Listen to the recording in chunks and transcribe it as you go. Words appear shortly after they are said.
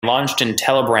launched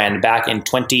IntelliBrand back in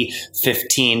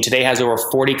 2015. Today has over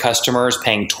 40 customers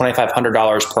paying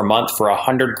 $2,500 per month for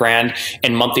 $100,000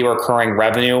 in monthly recurring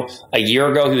revenue. A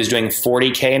year ago, he was doing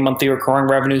 $40K in monthly recurring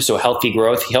revenue, so healthy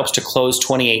growth. He helps to close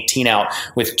 2018 out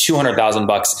with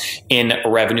 $200,000 in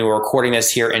revenue. We're recording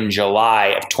this here in July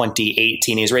of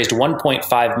 2018. He's raised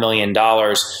 $1.5 million.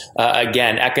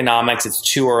 Again, economics, it's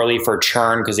too early for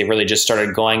churn because they really just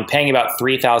started going, paying about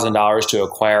 $3,000 to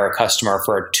acquire a customer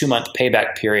for a 2-month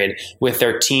payback period with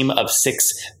their team of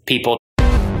 6 people.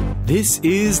 This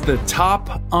is the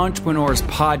Top Entrepreneurs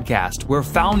Podcast, where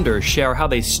founders share how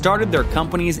they started their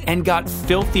companies and got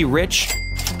filthy rich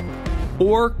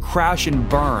or crash and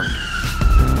burn.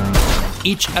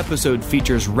 Each episode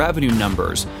features revenue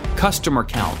numbers, customer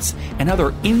counts, and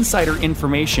other insider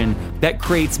information that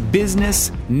creates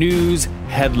business news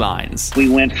headlines. We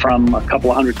went from a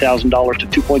couple of $100,000 to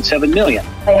 $2.7 million.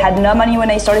 I had no money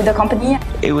when I started the company.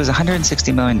 It was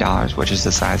 $160 million, which is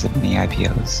the size of many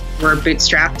IPOs. We're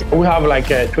bootstrapped. We have like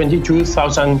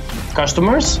 22,000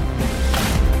 customers.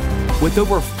 With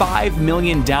over 5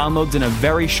 million downloads in a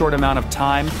very short amount of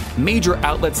time, major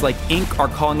outlets like Inc. are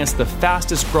calling us the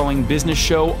fastest growing business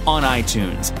show on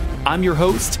iTunes. I'm your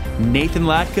host, Nathan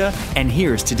Latka, and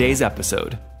here's today's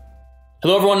episode.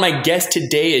 Hello, everyone. My guest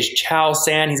today is Chao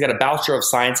San. He's got a Bachelor of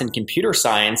Science in Computer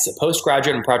Science, a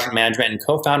postgraduate in Project Management, and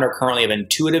co-founder currently of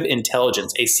Intuitive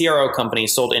Intelligence, a CRO company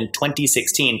sold in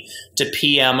 2016 to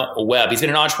PM Web. He's been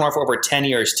an entrepreneur for over 10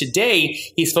 years. Today,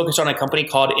 he's focused on a company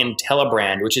called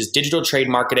IntelliBrand, which is digital trade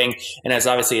marketing and is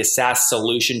obviously a SaaS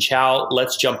solution. Chao,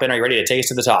 let's jump in. Are you ready to take us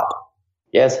to the top?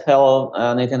 Yes. Hello,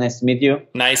 Nathan. Nice to meet you.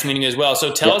 Nice meeting you as well.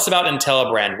 So tell us about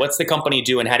IntelliBrand. What's the company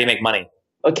do and how do you make money?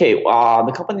 Okay,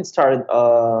 the company started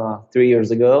 3 years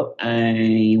ago,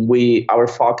 and our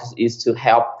focus is to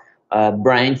help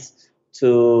brands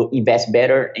to invest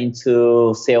better and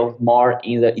to sell more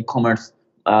in the e-commerce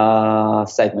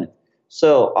segment.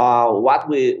 So what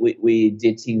we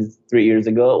did since 3 years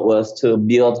ago was to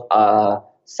build a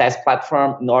SaaS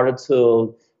platform in order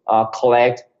to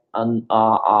collect a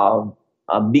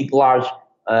large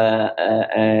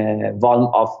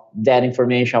volume of that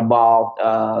information about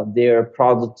their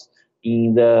products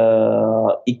in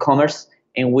the e-commerce,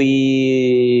 and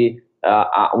we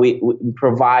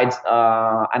provide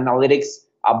analytics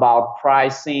about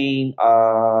pricing,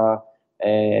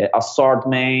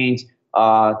 assortment,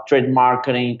 trade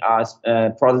marketing,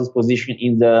 product position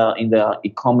in the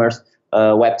e-commerce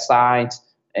website,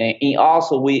 and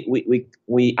also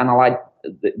we analyze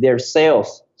their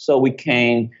sales so we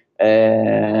can.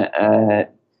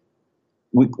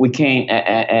 We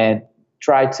can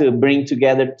try to bring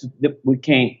together. We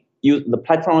can use the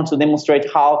platform to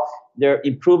demonstrate how their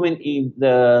improvement in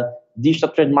the digital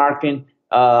trade marketing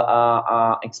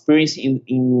experience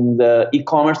in the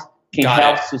e-commerce can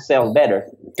help to sell better.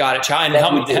 Got it, Chao. And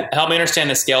help me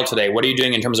understand the scale today. What are you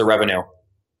doing in terms of revenue?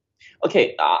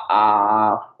 Okay.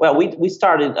 Well, we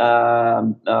started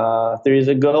 3 years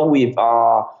ago with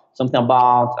something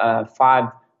about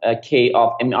 5K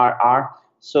of MRR.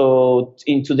 So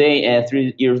in today,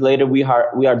 3 years later, we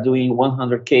are doing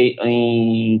 100K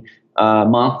in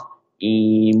month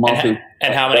in monthly.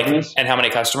 And how many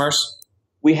customers?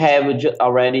 We have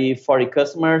already 40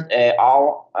 customers.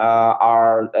 All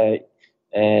are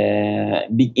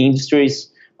big industries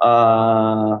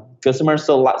customers,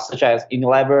 so such as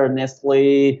Unilever,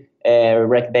 Nestle,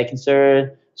 Reckitt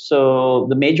Benckiser. So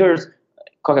the majors,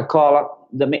 Coca-Cola.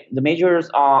 The majors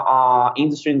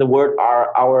industry in the world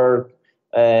are our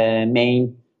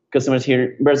main customers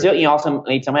here in Brazil and also in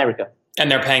Latin America.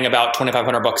 And they're paying about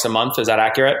 $2,500 a month. Is that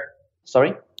accurate?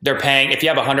 Sorry? They're paying, if you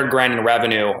have $100,000 in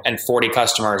revenue and 40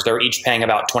 customers, they're each paying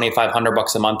about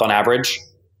 $2,500 a month on average?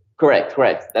 Correct.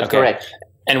 That's okay. Correct.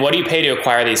 And what do you pay to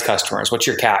acquire these customers? What's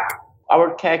your CAC?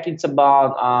 Our CAC, it's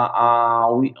about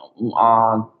 10%,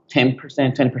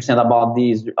 20% about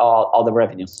these, all the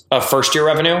revenues. Of first year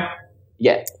revenue?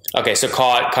 Yeah. Okay, so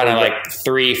call it kind of like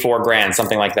 $3,000-$4,000,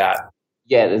 something like that.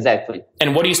 Yeah, exactly.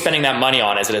 And what are you spending that money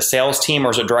on? Is it a sales team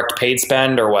or is it direct paid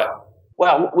spend or what?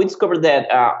 Well, we discovered that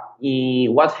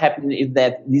what happened is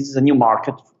that this is a new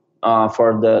market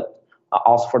for the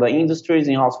also for the industries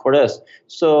and also for us.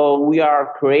 So we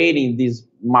are creating this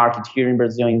market here in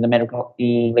Brazil, in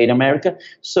Latin America.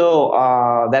 So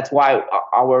that's why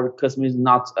our customer is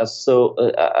not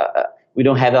we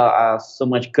don't have so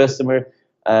much customer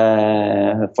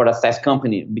for the SaaS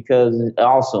company, because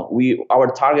also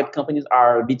our target companies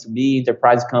are B2B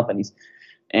enterprise companies.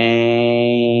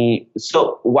 And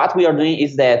so what we are doing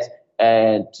is that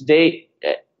today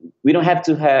we don't have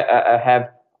to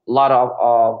have a lot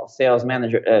of sales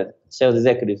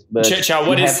executives. But Chao,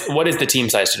 what is the team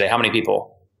size today? How many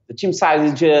people? The team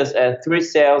size is just 3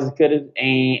 sales executives,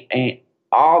 and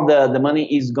all the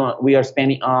money is going. We are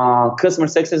spending on customer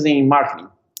success and marketing.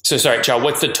 So sorry, Chao,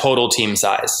 what's the total team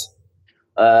size?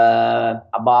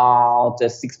 About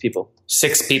 6 people.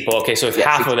 6 people. Okay, so if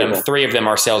half of them, people. 3 of them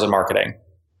are sales and marketing.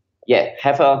 Yeah,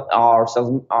 half of our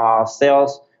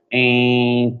sales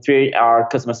and 3 are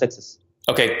customer success.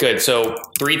 Okay, good. So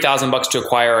 $3,000 to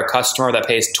acquire a customer that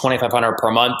pays $2,500 per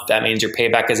month. That means your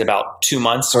payback is about 2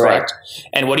 months, correct?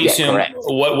 And what do you assume? Correct.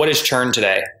 What is churn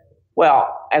today? Well,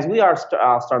 as we are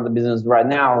starting the business right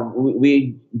now,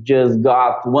 we just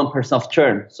got 1% of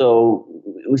churn. So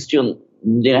we still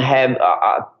didn't have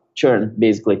a churn,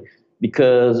 basically,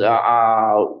 because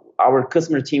our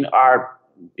customer team are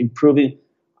improving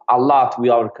a lot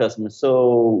with our customers.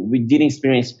 So we didn't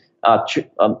experience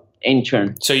any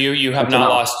churn. So you haven't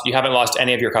lost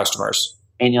any of your customers?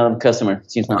 Any other customer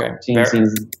since now. Okay.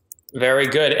 Very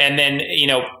good. And then,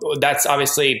 that's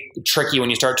obviously tricky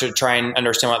when you start to try and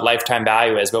understand what lifetime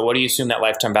value is, but what do you assume that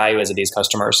lifetime value is of these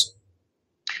customers?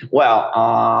 Well,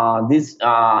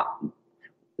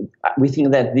 we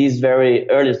think that this is very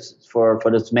early for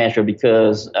this measure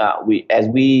because we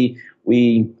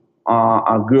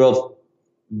grew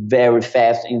very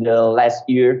fast in the last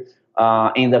year,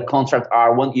 and the contract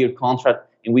are 1-year contract,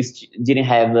 and we didn't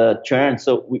have a churn,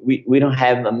 so we don't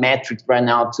have a metric right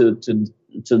now to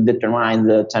determine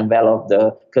the time value of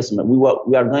the customer.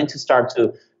 We are going to start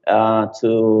to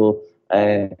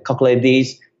calculate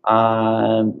these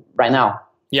right now.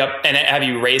 Yep. And have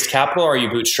you raised capital or are you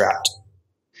bootstrapped?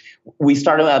 We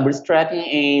started bootstrapping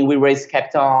and we raised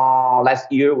capital last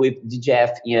year with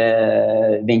DGF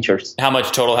Ventures. How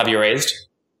much total have you raised?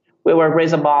 We were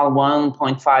raised about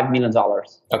 $1.5 million.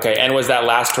 Okay. And was that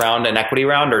last round an equity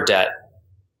round or debt?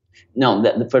 No,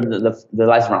 for the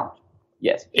last round.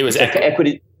 Yes. It was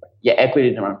equity. Yeah,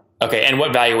 equity round. Okay. And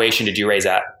what valuation did you raise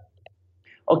at?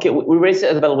 Okay, we raised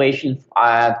a valuation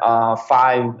at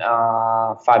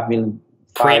 $5 million.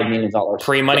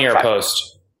 Pre-money or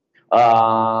post?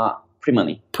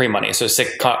 Pre-money. Pre-money. So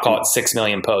call it 6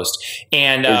 million post.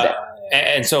 And exactly.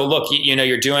 And so look,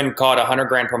 you're doing call it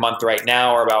 $100,000 per month right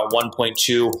now, or about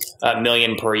 1.2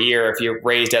 million per year. If you're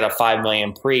raised at a 5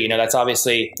 million pre, that's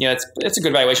obviously, it's a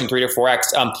good valuation, 3 to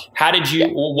 4x.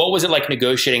 What was it like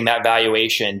negotiating that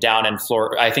valuation down in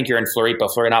I think you're in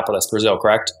Florianopolis, Brazil,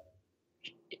 correct?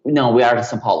 No, we are in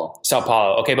Sao Paulo. Sao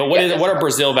Paulo. Okay. But what are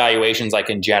Brazil valuations like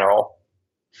in general?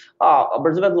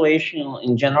 Brazil valuation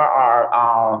in general are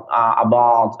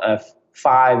about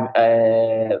 5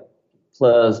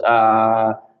 plus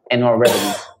annual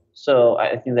revenue. So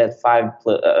I think that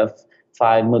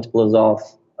 5 multiples of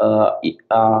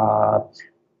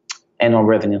annual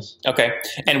revenues. Okay.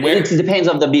 And where it depends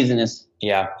on the business.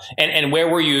 Yeah. And where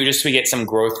were you, just so we get some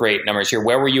growth rate numbers here,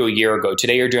 where were you a year ago?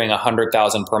 Today you're doing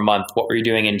 100,000 per month. What were you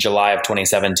doing in July of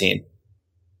 2017?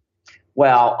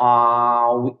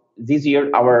 Well, this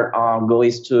year our goal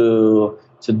is to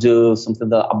do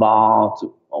something about,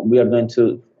 we are going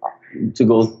to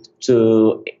go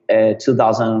to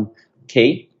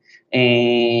 2,000K.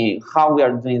 And how we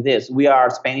are doing this? We are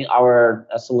expanding our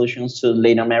solutions to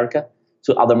Latin America,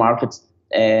 to other markets.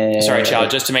 Sorry, Chao,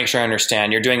 just to make sure I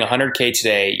understand, you're doing 100K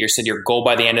today. You said your goal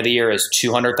by the end of the year is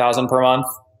 200,000 per month?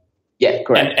 Yeah,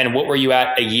 correct. And what were you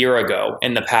at a year ago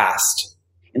in the past?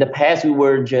 In the past, we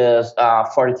were just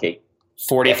 40K.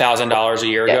 $40,000 a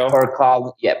year ago? Per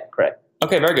call. Yep, correct.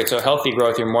 Okay, very good. So healthy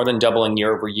growth. You're more than doubling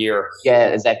year over year. Yeah,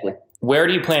 exactly. Where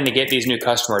do you plan to get these new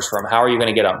customers from? How are you going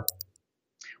to get them?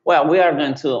 Well, we are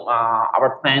going to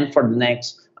our plan for the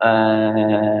next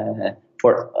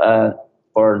for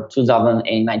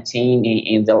 2019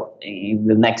 in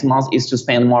the next month is to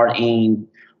spend more in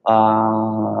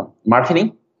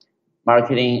marketing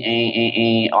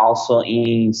and also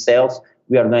in sales.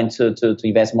 We are going to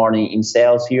invest more in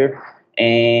sales here.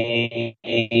 And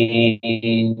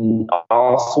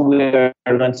also we are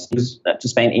going to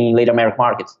spend in Latin American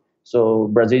markets. So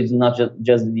Brazil is not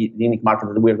just the unique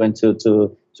market that we're going to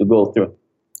go through.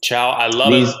 Chao, I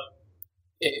love it.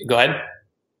 Go ahead.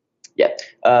 Yeah.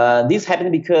 This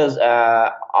happened because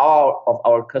all of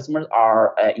our customers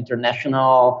are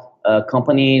international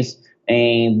companies,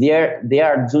 and they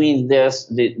are doing this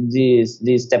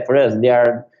step for us. They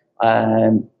are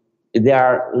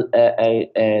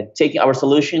taking our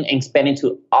solution and expanding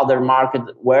to other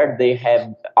markets where they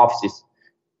have offices.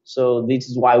 So this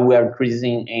is why we are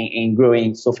increasing and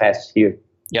growing so fast here.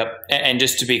 Yep. And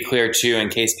just to be clear too, in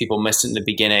case people missed it in the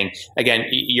beginning, again,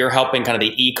 you're helping kind of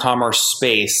the e-commerce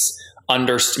space,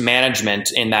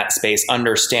 management in that space,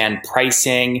 understand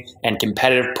pricing and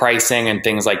competitive pricing and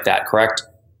things like that, correct?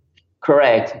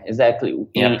 Correct, exactly.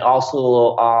 Yep. And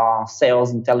also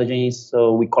sales intelligence.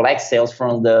 So we collect sales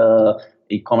from the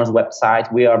e-commerce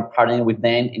website. We are partnering with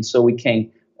them, and so we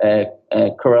can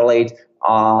correlate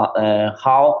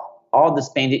how all the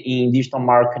spend in digital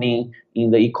marketing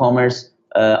in the e-commerce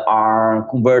are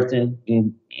converting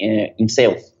in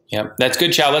sales. Yep, that's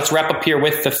good, Chao. Let's wrap up here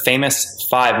with the famous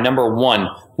 5. Number 1,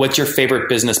 what's your favorite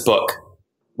business book?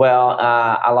 Well,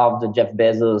 I love the Jeff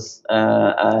Bezos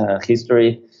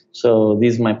history. So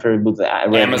this is my favorite book that I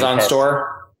read. Amazon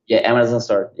store? Yeah, Amazon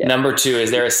store. Yeah. Number 2, is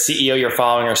there a CEO you're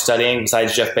following or studying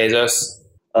besides Jeff Bezos?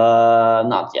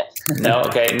 Not yet. No?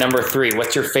 Okay. Number 3,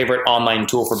 what's your favorite online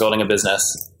tool for building a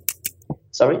business?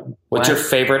 Sorry? What's your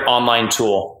favorite online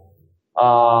tool?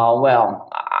 Well,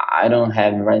 I don't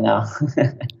have it right now.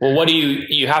 Well, what do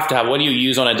you have to have? What do you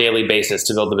use on a daily basis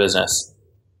to build the business?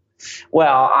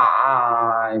 Well,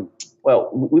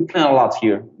 we plan a lot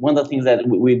here. One of the things that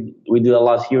we do a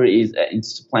lot here is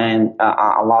to plan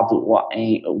a lot of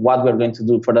what we're going to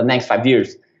do for the next 5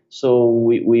 years. So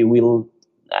we will.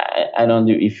 I don't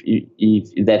know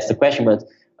if that's the question, but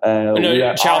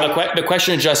no, Chao. The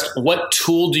question is just, what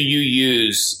tool do you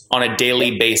use on a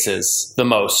daily basis the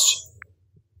most?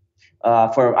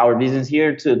 For our business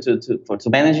here to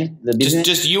manage the business.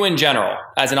 Just you in general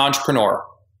as an entrepreneur.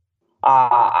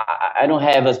 I don't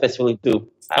have a specific tool.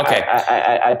 Okay.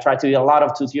 I try to use a lot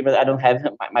of tools here, but I don't have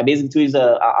my basic tool is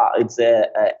it's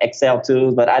a Excel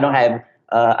tool, but I don't have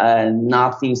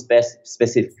nothing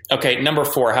specific. Okay. Number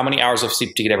 4, how many hours of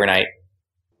sleep do you get every night?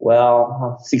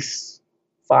 Well,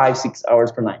 5, 6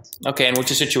 hours per night. Okay. And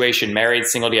what's your situation? Married,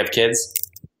 single? Do you have kids?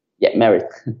 Yeah, married.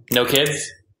 No kids?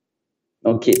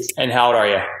 No kids. And how old are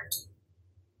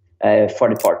you?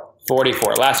 44.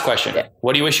 44. Last question. Yeah.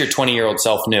 What do you wish your 20-year-old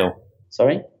self knew?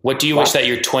 Sorry? What do you wish that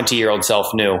your 20-year-old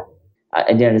self knew?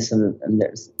 I didn't understand.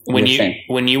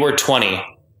 When you were 20,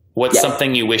 what's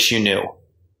something you wish you knew?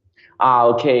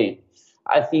 Okay.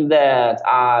 I think that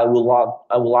I would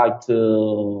like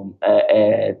to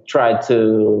try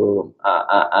to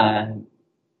go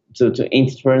to the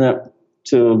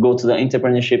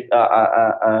entrepreneurship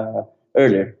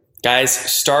earlier. Guys,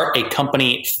 start a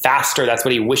company faster. That's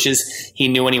what he wishes he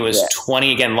knew when he was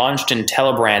 20. Again, launched in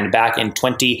Telebrand back in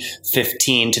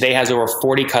 2015. Today has over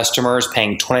 40 customers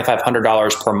paying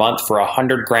 $2,500 per month for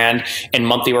 $100,000 in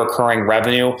monthly recurring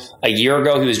revenue. A year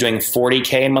ago, he was doing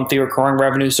 $40K in monthly recurring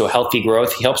revenue, so healthy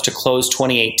growth. He helps to close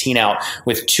 2018 out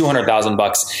with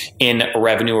 $200,000 in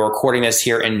revenue. We're recording this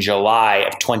here in July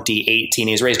of 2018.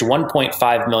 He's raised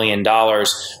 $1.5 million.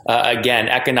 Again,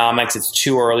 economics, it's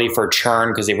too early for churn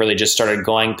because they really just started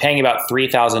going, paying about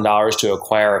 $3,000 to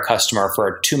acquire a customer for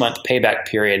a 2-month payback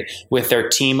period with their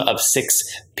team of 6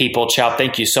 people. Chao,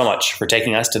 thank you so much for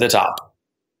taking us to the top.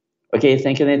 Okay,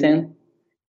 thank you, Nathan.